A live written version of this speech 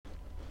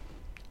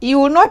You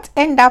will not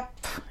end up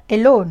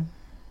alone.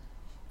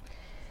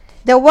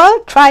 The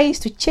world tries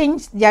to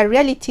change their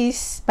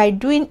realities by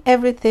doing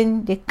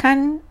everything they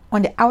can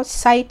on the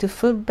outside to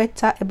feel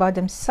better about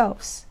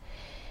themselves.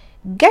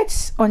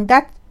 Get on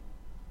that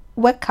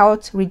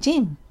workout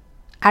regime.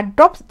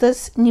 Adopt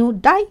this new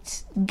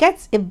diet.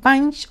 Get a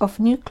bunch of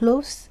new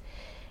clothes,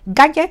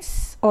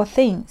 gadgets or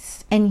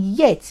things, and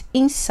yet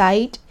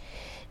inside,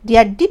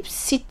 their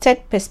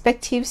deep-seated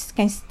perspectives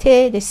can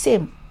stay the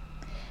same.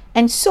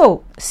 And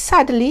so,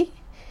 sadly,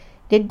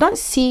 they don't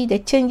see the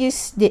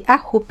changes they are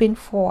hoping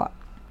for.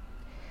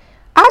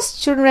 As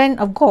children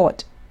of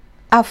God,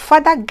 our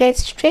Father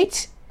gets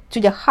straight to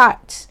the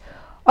heart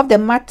of the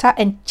matter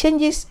and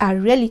changes our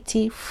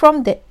reality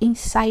from the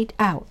inside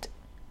out.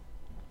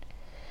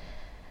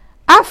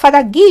 Our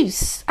Father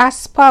gives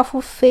us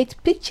powerful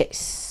faith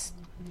pictures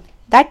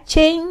that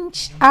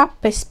change our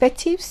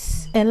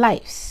perspectives and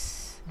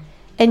lives.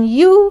 And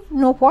you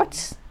know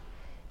what?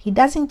 He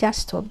doesn't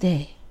just stop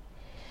there.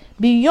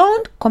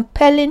 Beyond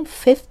compelling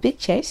faith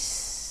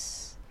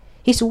pictures,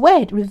 His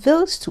Word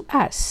reveals to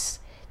us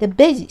the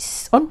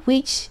basis on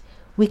which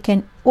we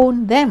can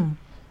own them.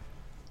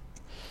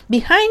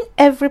 Behind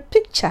every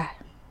picture,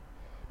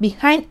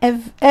 behind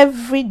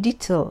every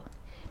detail,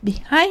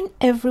 behind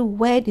every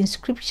word in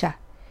Scripture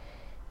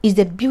is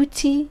the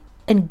beauty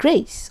and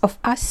grace of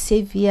our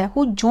Savior,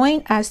 who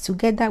joined us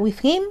together with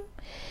Him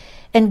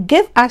and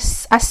gave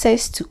us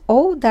access to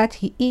all that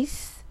He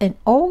is and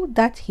all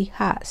that He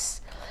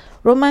has.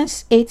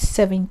 Romans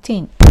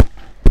 8:17.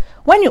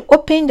 When you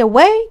open the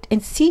Word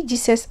and see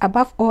Jesus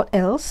above all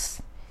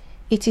else,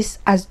 it is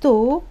as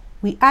though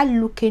we are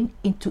looking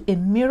into a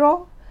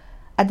mirror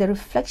at the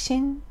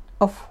reflection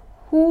of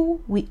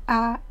who we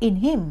are in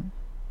Him.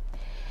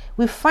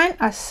 We find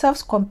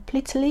ourselves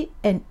completely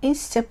and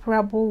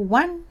inseparable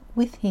one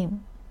with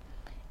Him,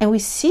 and we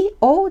see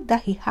all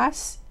that He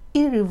has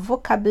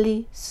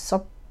irrevocably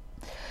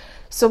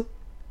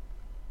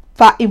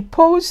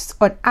superimposed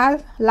on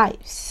our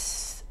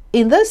lives.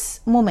 In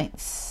these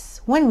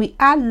moments, when we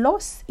are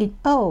lost in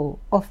awe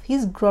of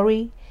His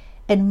glory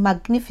and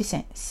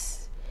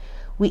magnificence,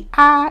 we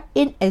are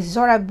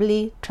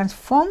inexorably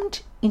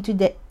transformed into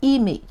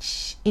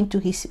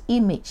His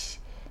image,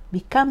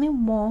 becoming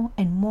more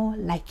and more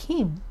like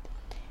Him.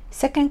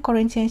 2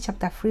 Corinthians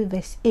chapter 3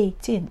 verse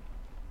 18.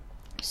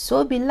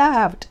 So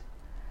beloved,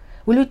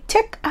 will you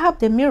take up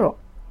the mirror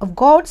of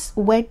God's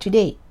Word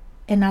today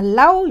and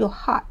allow your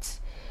heart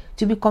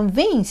to be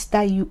convinced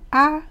that you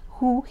are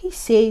who He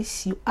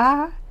says you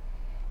are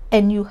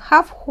and you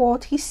have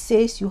what He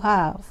says you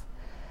have?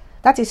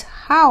 That is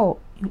how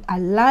you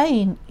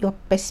align your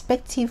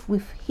perspective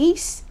with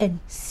His and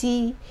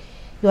see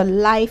your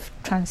life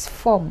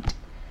transformed.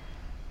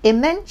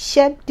 Amen.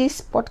 Share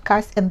this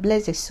podcast and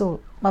bless the soul.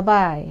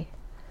 Bye-bye.